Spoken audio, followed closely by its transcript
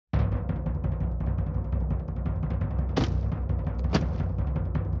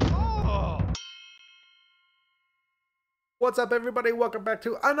What's up, everybody? Welcome back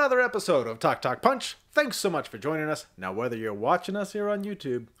to another episode of Talk Talk Punch. Thanks so much for joining us. Now, whether you're watching us here on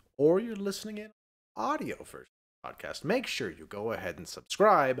YouTube or you're listening in audio version of the podcast, make sure you go ahead and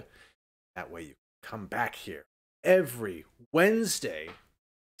subscribe. That way you can come back here every Wednesday,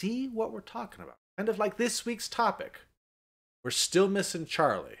 see what we're talking about. Kind of like this week's topic. We're still missing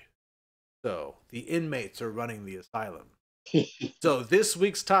Charlie. So, the inmates are running the asylum. So, this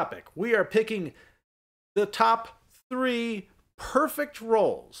week's topic, we are picking the top 3 perfect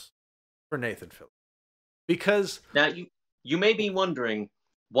roles for Nathan Fillion. Because now you may be wondering,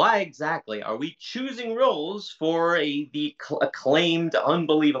 why exactly are we choosing roles for the acclaimed,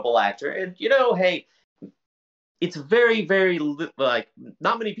 unbelievable actor? And hey, it's very, very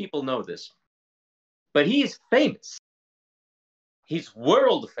not many people know this, but he's famous. He's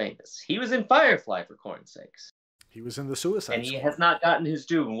world famous. He was in Firefly, for corn's sakes. He was in the Suicide and he Squad. has not gotten his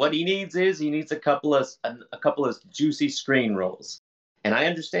due. What he needs a couple of juicy screen roles. And I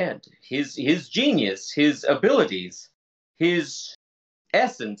understand his genius, his abilities, his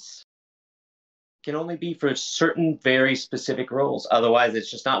essence can only be for certain very specific roles. Otherwise, it's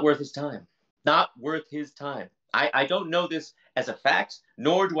just not worth his time. Not worth his time. I don't know this as a fact,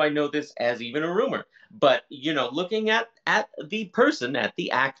 nor do I know this as even a rumor. But, looking at the person, at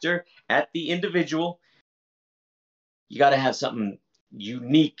the actor, at the individual, you got to have something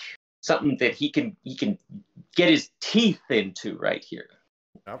unique, something that he can get his teeth into right here.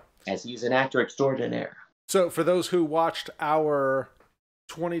 Yep. As he's an actor extraordinaire. So for those who watched our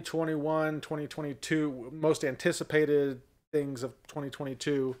 2021, 2022, most anticipated things of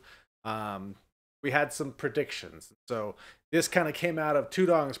 2022, we had some predictions. So this kind of came out of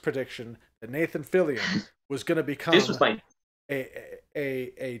Tudong's prediction that Nathan Fillion was going to become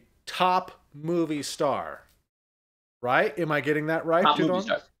a top movie star. Right? Am I getting that right,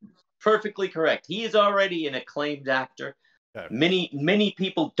 Tudong? Perfectly correct. He is already an acclaimed actor. Okay. Many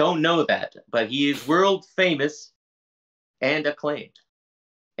people don't know that, but he is world famous and acclaimed.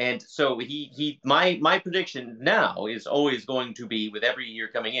 And so my prediction now is always going to be, with every year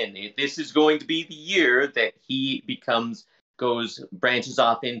coming in, this is going to be the year that he branches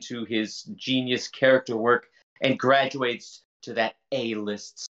off into his genius character work and graduates to that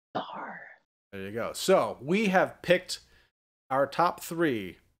A-list star. There you go. So we have picked our top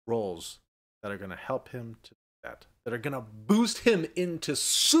 3 roles that are going to help him to do that are going to boost him into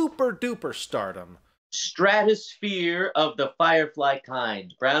super duper stardom. Stratosphere of the Firefly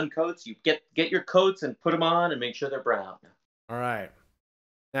kind. Brown coats. You get your coats and put them on and make sure they're brown. All right.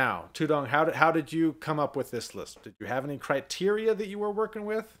 Now, Tudong, how did you come up with this list? Did you have any criteria that you were working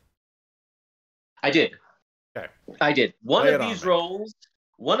with? I did. Okay. I did. One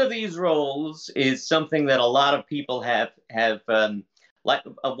of these roles is something that a lot of people have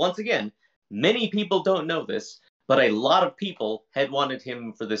once again, many people don't know this, but a lot of people had wanted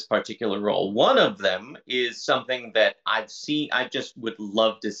him for this particular role. One of them is something that I just would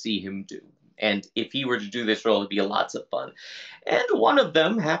love to see him do. And if he were to do this role, it'd be lots of fun. And one of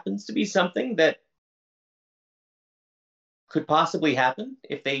them happens to be something that could possibly happen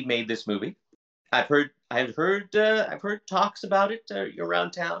if they made this movie. I've heard talks about it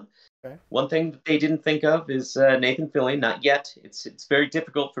around town. Okay. One thing that they didn't think of is Nathan Fillion. Not yet. It's very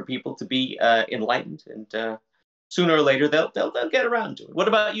difficult for people to be enlightened, and sooner or later they'll get around to it. What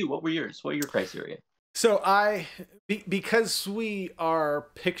about you? What were yours? What are your criteria? So because we are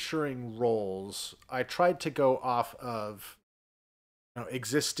picturing roles, I tried to go off of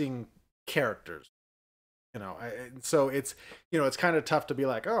existing characters. So it's it's kind of tough to be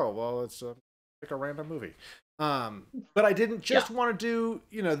like, oh well, it's like a random movie. But I didn't just want to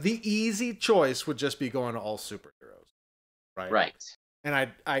do, the easy choice would just be going to all superheroes. Right. Right. And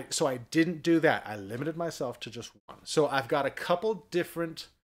so I didn't do that. I limited myself to just one. So I've got a couple different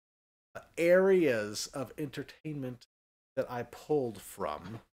areas of entertainment that I pulled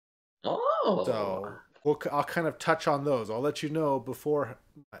from. Oh. So I'll kind of touch on those. I'll let you know before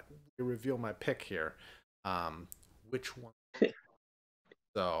we reveal my pick here. Which one?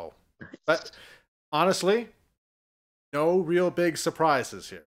 So, but honestly, no real big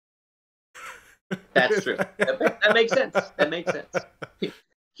surprises here. That's true. That makes sense. That makes sense.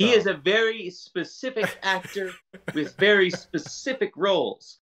 He is a very specific actor with very specific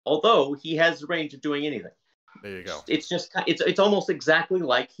roles, although he has the range of doing anything. There you go. It's just it's almost exactly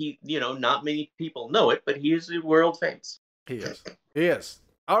like he, not many people know it, but he is world famous. He is.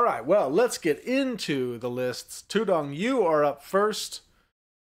 All right, well, let's get into the lists. Tudong, you are up first.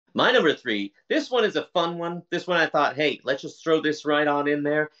 My number 3, this one is a fun one. This one I thought, hey, let's just throw this right on in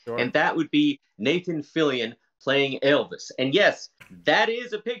there. Sure. And that would be Nathan Fillion playing Elvis. And yes, that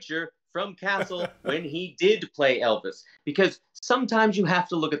is a picture from Castle when he did play Elvis. Because sometimes you have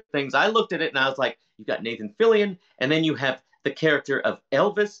to look at things. I looked at it and I was like, you've got Nathan Fillion, and then you have the character of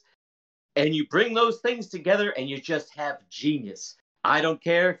Elvis, and you bring those things together and you just have genius. I don't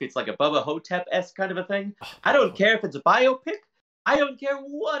care if it's like a Bubba Hotep-esque kind of a thing. I don't care if it's a biopic. I don't care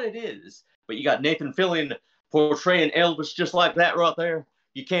what it is. But you got Nathan Fillion portraying Elvis just like that right there.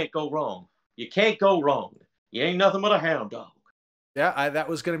 You can't go wrong. You can't go wrong. You ain't nothing but a hound dog. Yeah, that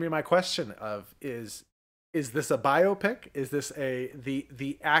was going to be my question of is this a biopic? Is this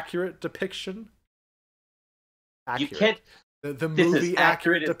the accurate depiction? Accurate. You can't. The movie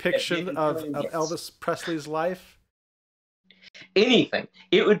accurate depiction of yes. Elvis Presley's life? Anything.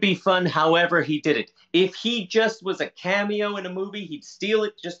 It would be fun however he did it. If he just was a cameo in a movie, he'd steal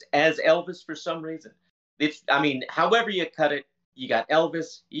it just as Elvis for some reason. However you cut it, you got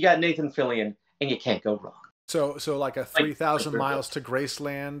Elvis, you got Nathan Fillion, and you can't go wrong. So like a 3,000 Miles to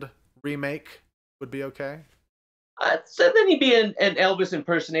Graceland remake would be okay? So then he'd be an Elvis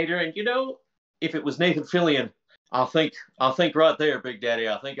impersonator, and if it was Nathan Fillion, I'll think right there, Big Daddy.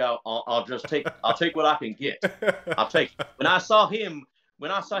 I think I'll just take what I can get. I'll take it. When I saw him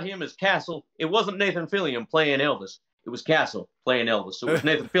as Castle, it wasn't Nathan Fillion playing Elvis. It was Castle playing Elvis. So it was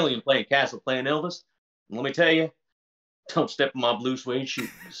Nathan Fillion playing Castle playing Elvis. And let me tell you, don't step in my blue suede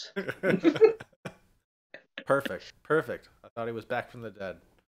shoes. Perfect. I thought he was back from the dead.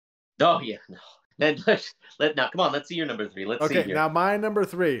 Oh yeah, no. Now come on, let's see your number 3. Let's see. Okay, now my number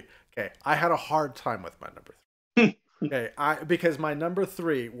 3. Okay, I had a hard time with my number 3. Okay, because my number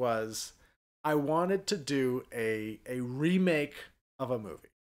 3 was I wanted to do a remake of a movie.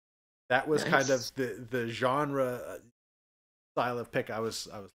 That was nice. Kind of the genre style of pick I was.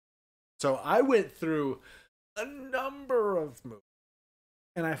 So I went through a number of movies,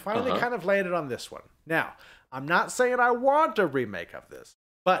 and I finally kind of landed on this one. Now, I'm not saying I want a remake of this,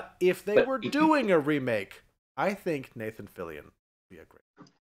 but if they were doing a remake, I think Nathan Fillion would be a great.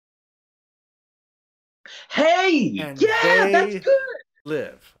 Hey, and yeah, that's good.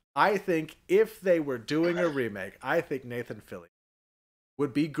 Live. I think if they were doing a remake, I think Nathan Fillion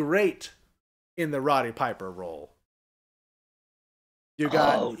would be great in the Roddy Piper role. You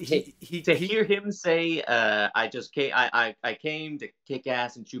got hear him say, I came to kick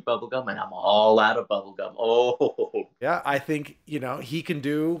ass and chew bubblegum, and I'm all out of bubblegum. Oh, yeah, I think he can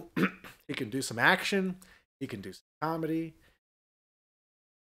do some action, he can do some comedy.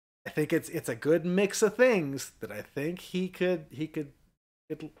 I think it's a good mix of things that I think he could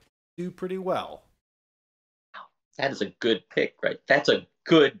do pretty well. Wow, that is a good pick, right? That's a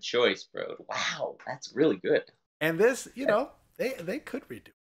good choice, bro. Wow, that's really good. And this, they could redo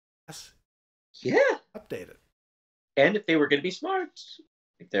it. Yes. Yeah. Update it. And if they were going to be smart,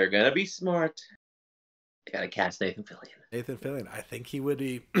 they got to cast Nathan Fillion. I think he would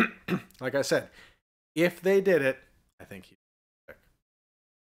be, like I said, if they did it, I think he.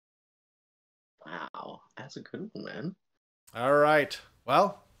 Wow, that's a good one, man. All right.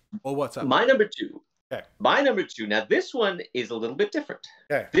 Well, what's up? My number 2. Okay. My number 2. Now, this one is a little bit different.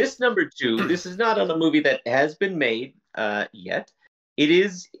 Okay. This number 2, this is not on a movie that has been made yet. It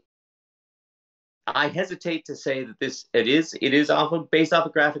is. I hesitate to say that it is based off a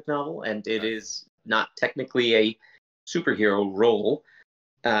graphic novel, and it is not technically a superhero role.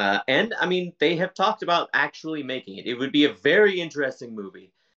 And I mean, they have talked about actually making it. It would be a very interesting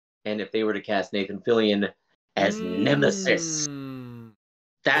movie. And if they were to cast Nathan Fillion as Nemesis,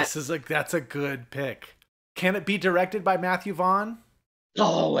 that's a good pick. Can it be directed by Matthew Vaughn?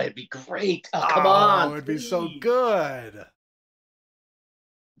 Oh, it'd be great. Oh, come on. It'd be so good.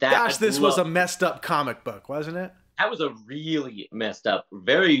 Gosh, this was a messed up comic book, wasn't it? That was a really messed up,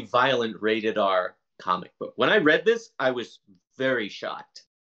 very violent rated R comic book. When I read this, I was very shocked.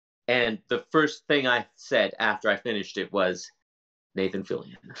 And the first thing I said after I finished it was, Nathan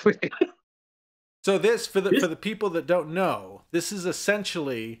Fillion. So this, for the people that don't know, this is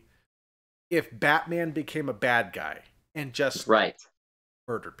essentially if Batman became a bad guy and just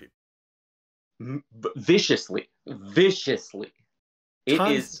murdered people. Viciously. It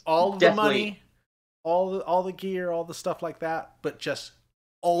is all the money, all the gear, all the stuff like that, but just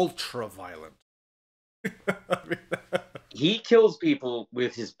ultra violent. He kills people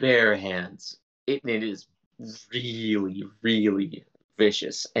with his bare hands. It is really, really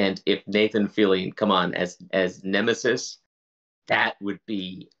vicious. And if Nathan Fillion come on as Nemesis, that would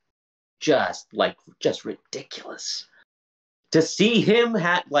be just ridiculous. To see him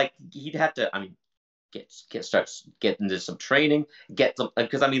he'd have to, start getting into some training,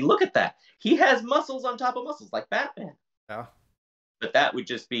 because look at that. He has muscles on top of muscles like Batman. Yeah. But that would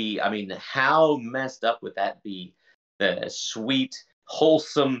just be, how messed up would that be? The sweet,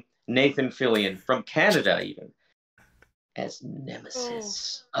 wholesome Nathan Fillion from Canada, even as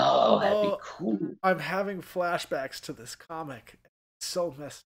Nemesis. Oh, that'd be cool. I'm having flashbacks to this comic. It's so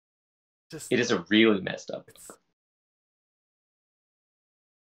messed. It is a really messed up book.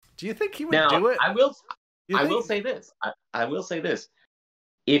 Do you think he would do it? I will say this. I will say this.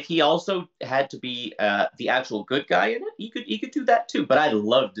 If he also had to be the actual good guy in it, he could do that too. But I'd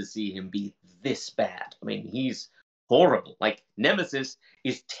love to see him be this bad. I mean, he's horrible. Like, Nemesis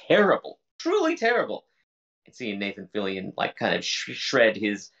is terrible, truly terrible. And seeing Nathan Fillion like kind of shred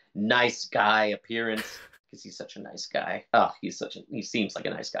his nice guy appearance, because he's such a nice guy. Oh, he seems like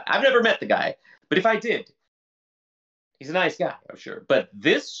a nice guy. I've never met the guy, but if I did, he's a nice guy, I'm sure. But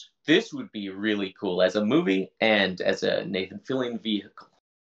this would be really cool as a movie and as a Nathan Fillion vehicle.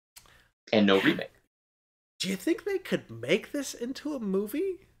 And no remake. Do you think they could make this into a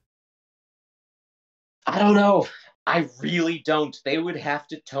movie? I don't know. I really don't. They would have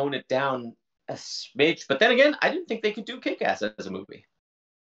to tone it down a smidge. But then again, I didn't think they could do Kick-Ass as a movie.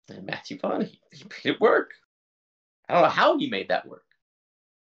 And Matthew Vaughn, he made it work. I don't know how he made that work.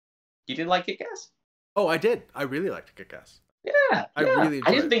 You didn't like Kick-Ass? Oh, I did. I really liked Kick-Ass. Yeah. I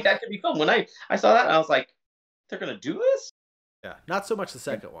didn't think that could be fun. When I saw that, I was like, they're going to do this? Yeah, not so much the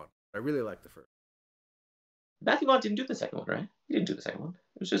second one. I really liked the first. Matthew Vaughn didn't do the second one, right? He didn't do the second one.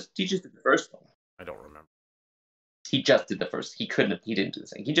 He just did the first one. I don't remember. He just did the first. He didn't do the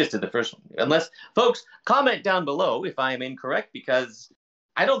second. He just did the first one. Unless, folks, comment down below if I am incorrect, because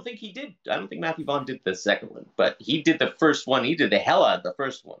I don't think he did. I don't think Matthew Vaughn did the second one, but he did the first one. He did the hell out of the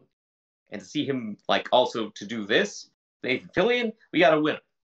first one. And to see him like also to do this, Nathan Fillion, we got to win.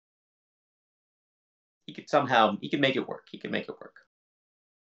 He could make it work. He could make it work.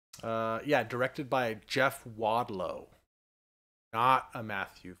 Yeah, directed by Jeff Wadlow, not a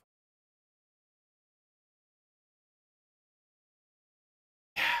Matthew.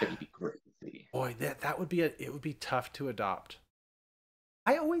 That'd be great to see. Boy, that would be it would be tough to adopt.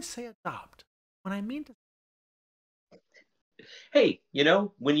 I always say adopt when I mean to. Hey,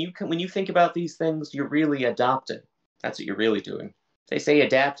 when you think about these things, you're really adopting. That's what you're really doing. They say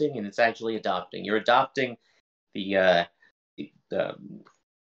adapting, and it's actually adopting. You're adopting the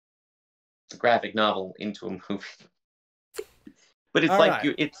graphic novel into a movie. But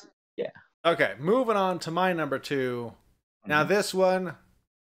it's yeah. Okay, moving on to my number 2. Mm-hmm. Now this one,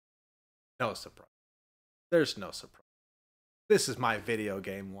 no surprise. There's no surprise. This is my video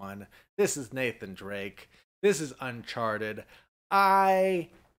game one. This is Nathan Drake. This is Uncharted. I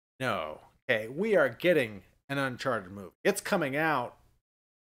know. Okay, we are getting an Uncharted movie. It's coming out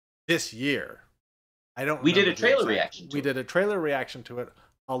this year. We did a trailer reaction. We did a trailer reaction to it.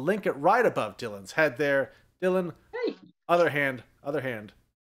 I'll link it right above Dylan's head there. Dylan, hey. Other hand.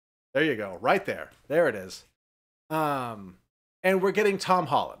 There you go. Right there. There it is. And we're getting Tom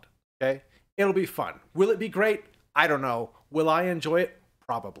Holland. Okay? It'll be fun. Will it be great? I don't know. Will I enjoy it?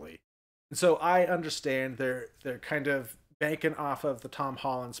 Probably. And so I understand they're kind of banking off of the Tom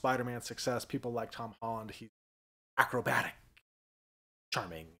Holland Spider-Man success. People like Tom Holland. He's acrobatic,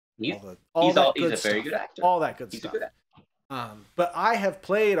 charming. He's a very good actor. All that good stuff. But I have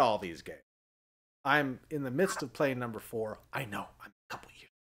played all these games. I'm in the midst of playing number 4. I know I'm a couple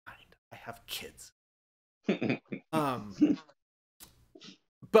years behind. I have kids.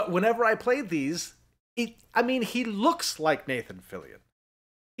 But whenever I played these, he looks like Nathan Fillion.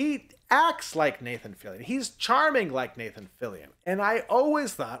 He acts like Nathan Fillion. He's charming like Nathan Fillion. And I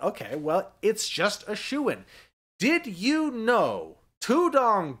always thought, okay, well, it's just a shoo-in. Did you know,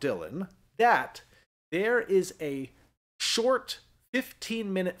 Tudong Dylan, that there is a short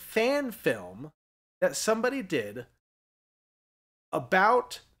 15-minute fan film that somebody did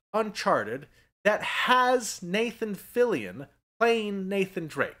about Uncharted that has Nathan Fillion playing Nathan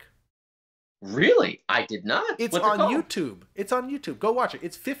Drake? Really? I did not. It's on YouTube. It's on YouTube. Go watch it.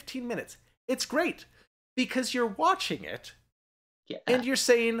 It's 15 minutes. It's great because you're watching it and you're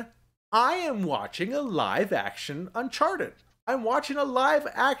saying, I am watching a live action Uncharted. I'm watching a live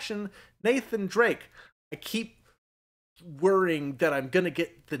action Nathan Drake. I keep worrying that I'm going to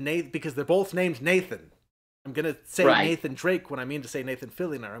get the Nathan because they're both named Nathan. I'm going to say Nathan Drake when I mean to say Nathan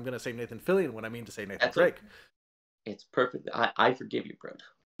Fillion, or I'm going to say Nathan Fillion when I mean to say Nathan Drake. It's perfect. I forgive you, Brent.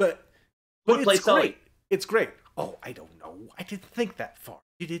 But it's great. It's great. Oh, I don't know. I didn't think that far.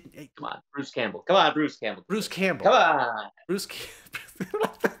 You didn't. Come on, Bruce Campbell. Come on, Bruce Campbell. Bruce Campbell. Come on. Bruce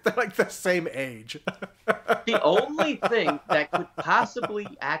Campbell. They're like the same age. The only thing that could possibly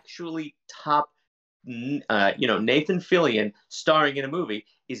actually top, Nathan Fillion starring in a movie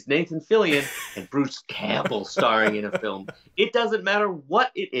is Nathan Fillion and Bruce Campbell starring in a film. It doesn't matter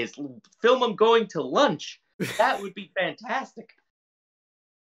what it is. Film them going to lunch. That would be fantastic.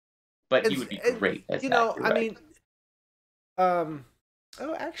 but he would be great as that. I mean, oh,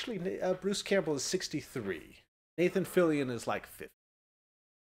 actually, Bruce Campbell is 63. Nathan Fillion is like 50.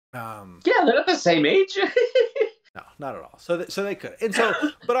 Yeah, they're not the same age. No, not at all. So they could. And so,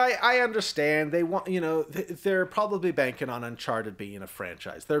 but I understand they want, they're probably banking on Uncharted being a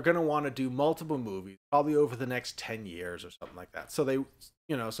franchise. They're going to want to do multiple movies, probably over the next 10 years or something like that. So they,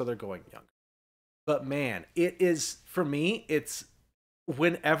 so they're going young. But man, it is, for me, it's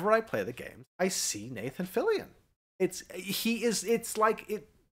whenever I play the game, I see Nathan Fillion. It's like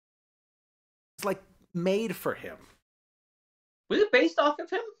made for him. Was it based off of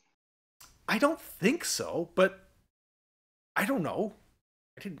him? I don't think so, but I don't know.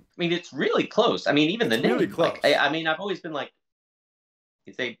 I mean, it's really close. I mean, even the name. Really close. Like, I mean, I've always been like,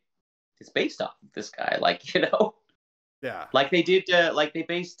 it's based off of this guy, like, Yeah. Like they did, like they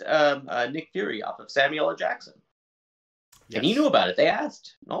based Nick Fury off of Samuel L. Jackson. Yes. And he knew about it. They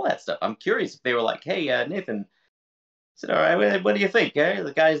asked and all that stuff. I'm curious if they were like, hey, Nathan. I said, all right, what do you think? Eh?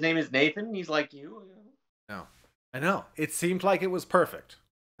 The guy's name is Nathan. He's like you. No, I know. It seemed like it was perfect.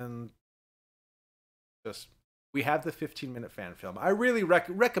 And we have the 15-minute fan film. I really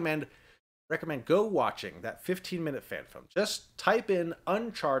recommend go watching that 15-minute fan film. Just type in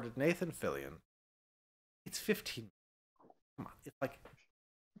Uncharted Nathan Fillion. It's 15 minutes. Come on. It's like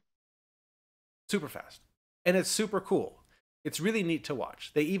super fast. And it's super cool. It's really neat to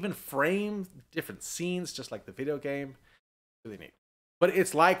watch. They even frame different scenes just like the video game. Really neat. But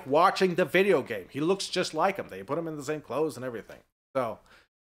it's like watching the video game. He looks just like him. They put him in the same clothes and everything. So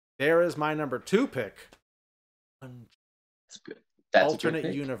there is my number 2 pick. That's good. That's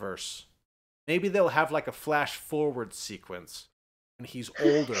alternate universe. Maybe they'll have like a flash forward sequence and he's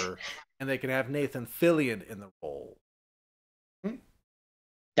older and they can have Nathan Fillion in the role.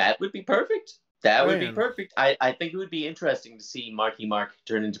 That would be perfect. That would be perfect. I think it would be interesting to see Marky Mark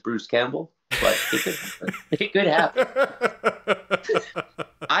turn into Bruce Campbell, but it could happen.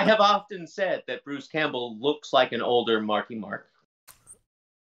 I have often said that Bruce Campbell looks like an older Marky Mark.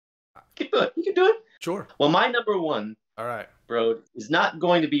 You can do it. You can do it. Sure. Well, my number 1, all right, bro, is not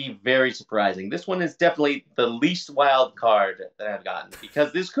going to be very surprising. This one is definitely the least wild card that I've gotten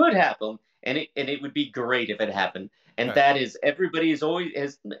because this could happen, and it would be great if it happened. And that is everybody,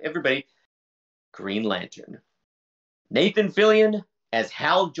 Green Lantern. Nathan Fillion as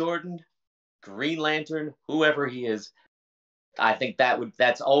Hal Jordan, Green Lantern, whoever he is. I think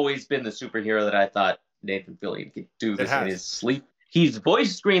that's always been the superhero that I thought Nathan Fillion could do this in his sleep. He's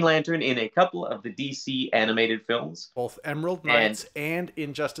voiced Green Lantern in a couple of the DC animated films. Both Emerald Knights and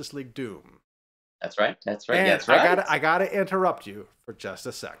in Justice League Doom. That's right. That's right. And that's right. I gotta interrupt you for just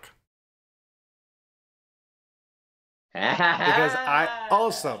a sec. Because I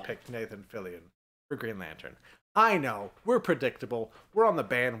also picked Nathan Fillion for Green Lantern. I know, we're predictable. We're on the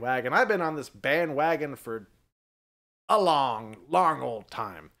bandwagon. I've been on this bandwagon for a long, long old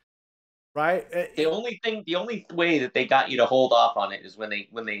time. Right? The only way that they got you to hold off on it is when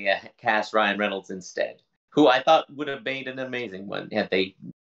they cast Ryan Reynolds instead, who I thought would have made an amazing one had they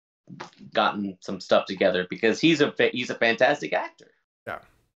gotten some stuff together because he's a fantastic actor. Yeah.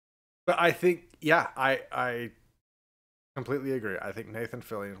 But I think, I completely agree. I think Nathan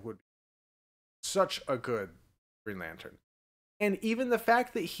Fillion would be such a good Green Lantern. And even the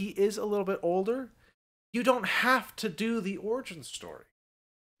fact that he is a little bit older, you don't have to do the origin story.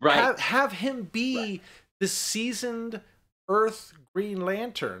 Right. Have him be the seasoned Earth Green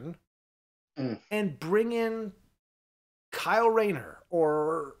Lantern and bring in Kyle Rayner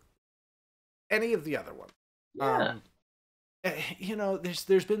or any of the other ones. Yeah.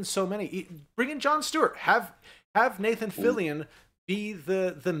 There's been so many. Bring in Jon Stewart. Have Nathan Fillion be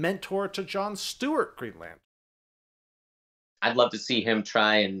the mentor to Jon Stewart Green Lantern. I'd love to see him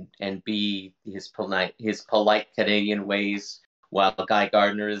try and be his polite Canadian ways while Guy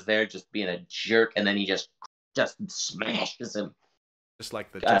Gardner is there, just being a jerk, and then he just smashes him. Just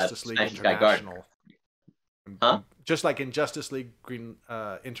like the Justice League International. Huh? Just like in Justice League Green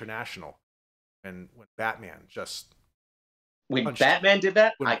International, when Batman just Batman did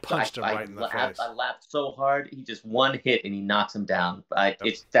that, I punched him right in the face. I laughed so hard. He just one hit and he knocks him down.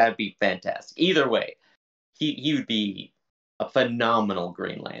 That'd be fantastic. Either way, he would be a phenomenal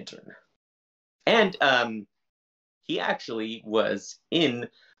Green Lantern. And he actually was in,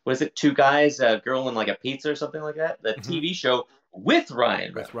 was it Two Guys, a Girl and like a Pizza or something like that? The TV show with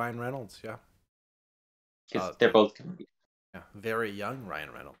Ryan Reynolds. With Ryan Reynolds, yeah. Because they're both comedians. Yeah, very young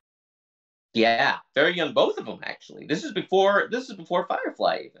Ryan Reynolds. Yeah, very young, both of them actually. This is before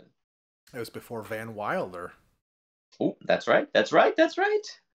Firefly even. It was before Van Wilder. Oh, that's right.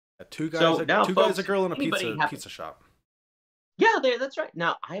 Two Guys, a Girl in a Pizza shop. Yeah, that's right.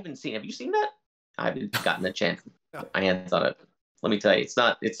 Now, I haven't seen. Have you seen that? I haven't gotten a chance to No. get my hands on it. Let me tell you, it's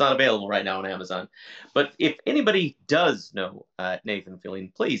not available right now on Amazon. But if anybody does know Nathan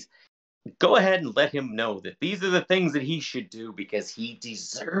Fillion, please go ahead and let him know that these are the things that he should do because he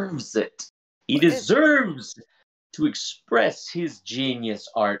deserves it. He deserves to express his genius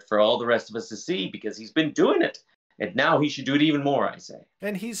art for all the rest of us to see because he's been doing it. And now he should do it even more, I say.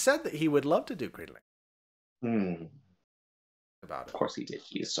 And he said that he would love to do Green Lantern. About it. Of course he did.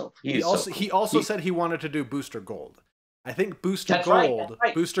 He also said he wanted to do Booster Gold. I think Booster That's Gold.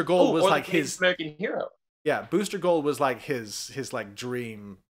 Right. Booster Gold was like his American hero. Yeah, Booster Gold was like his like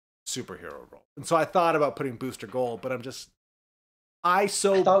dream superhero role. And so I thought about putting Booster Gold, but I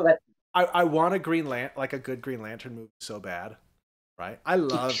want a a good Green Lantern movie so bad, right? I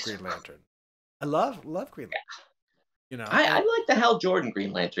love Green Lantern. I love Green Lantern. You know, I like the Hal Jordan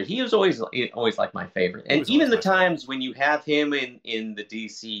Green Lantern. He was always like my favorite. And even the times when you have him in the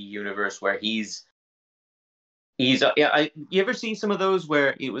DC universe where he's you ever see some of those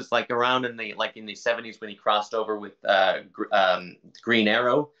where it was like around in the 70s when he crossed over with Green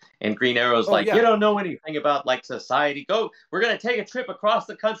Arrow, and Green Arrow's you don't know anything about like society. We're gonna take a trip across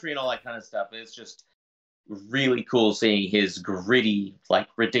the country and all that kind of stuff. And it's just really cool seeing his gritty like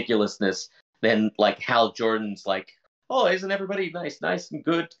ridiculousness. Then like Hal Jordan's like, oh, isn't everybody nice and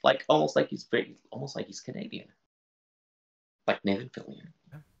good? Like almost like he's Canadian, like Nathan Fillion.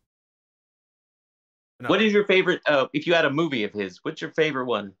 No. What is your favorite? If you had a movie of his, what's your favorite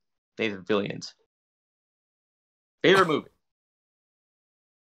one? Nathan Fillion's favorite movie.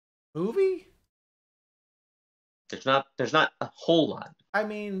 Movie? There's not a whole lot. I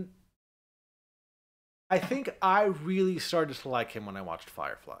mean, I think I really started to like him when I watched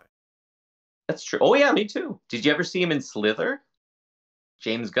Firefly. That's true. Oh yeah, me too. Did you ever see him in Slither?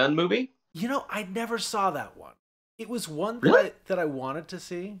 James Gunn movie? You know, I never saw that one. It was one that I wanted to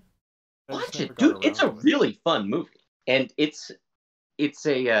see. Watch it, dude. It's a really fun movie, and it's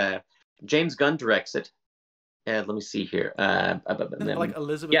a James Gunn directs it. Let me see here. Like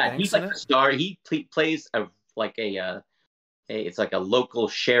Elizabeth. Yeah, Banks he's like the star. He plays it's like a local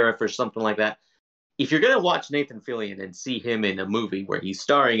sheriff or something like that. If you're gonna watch Nathan Fillion and see him in a movie where he's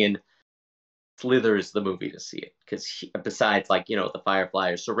starring in, Slither is the movie to see it because besides like the Firefly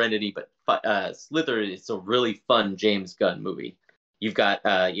or Serenity, but Slither is a really fun James Gunn movie. You've got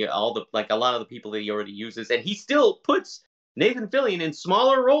all the a lot of the people that he already uses, and he still puts Nathan Fillion in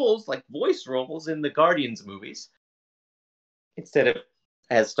smaller roles, like voice roles in the Guardians movies, instead of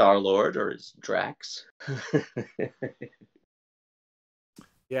as Star-Lord or as Drax.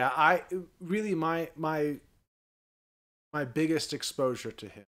 Yeah, I really my biggest exposure to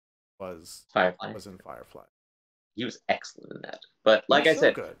him was in Firefly. He was excellent in that. But like I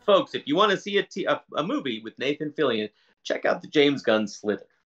said, folks, if you want to see a movie with Nathan Fillion, check out the James Gunn Slither.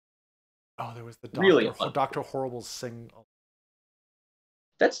 Oh, there was the Dr. Horrible's sing.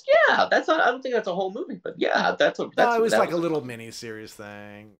 That's not. I don't think that's a whole movie, but yeah, it was like a little mini series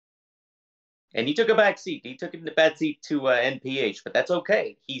thing. And he took a back seat. He took a bad seat to NPH, but that's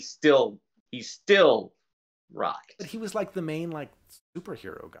okay. He still rocked. But he was like the main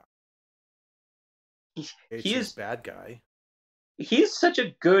superhero guy. He's bad guy. He's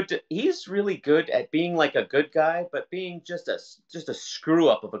really good at being like a good guy, but being just a screw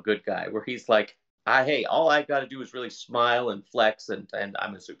up of a good guy where he's like, hey, all I got to do is really smile and flex and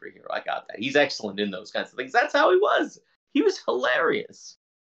I'm a superhero. I got that. He's excellent in those kinds of things. That's how he was. He was hilarious.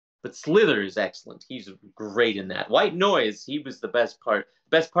 But Slither is excellent. He's great in that. White Noise, he was the best part.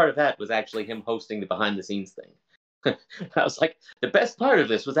 The best part of that was actually him hosting the behind the scenes thing. I was like, the best part of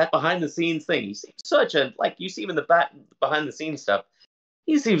this was that behind the scenes thing. He seems you see him in the behind the scenes stuff.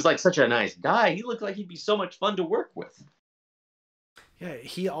 He seems like such a nice guy. He looked like he'd be so much fun to work with. Yeah,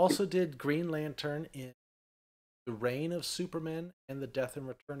 he also did Green Lantern in The Reign of Superman and The Death and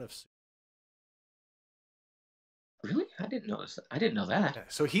Return of Superman. Really? I didn't know that. Yeah,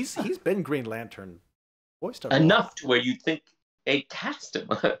 so he's been Green Lantern voiced enough to where you'd think they cast him.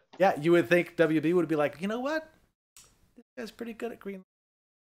 Yeah, you would think WB would be like, you know what? This guy's pretty good at Green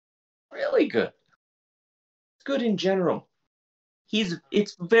Lantern. Really good. It's good in general.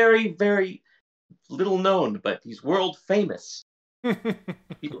 It's very, very little known, but he's world famous.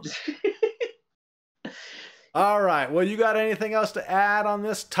 All right. Well, you got anything else to add on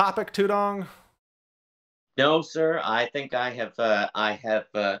this topic, Tudong? No, sir. I think I have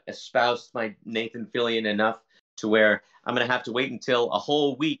espoused my Nathan Fillion enough to where I'm going to have to wait until a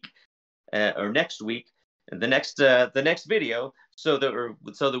whole week or next week, the next video, so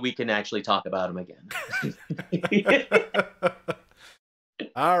that we can actually talk about him again.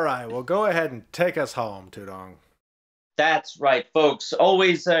 All right. Well, go ahead and take us home, Tudong. That's right, folks.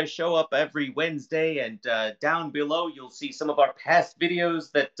 Always show up every Wednesday, and down below you'll see some of our past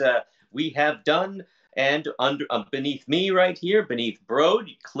videos that we have done. And under beneath me right here, beneath Brode,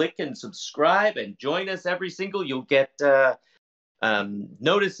 you click and subscribe and join us every single. You'll get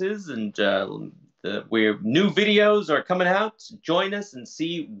notices and where new videos are coming out. Join us and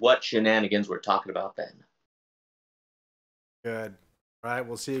see what shenanigans we're talking about then. Good. All right,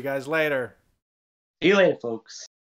 we'll see you guys later. See you later, folks.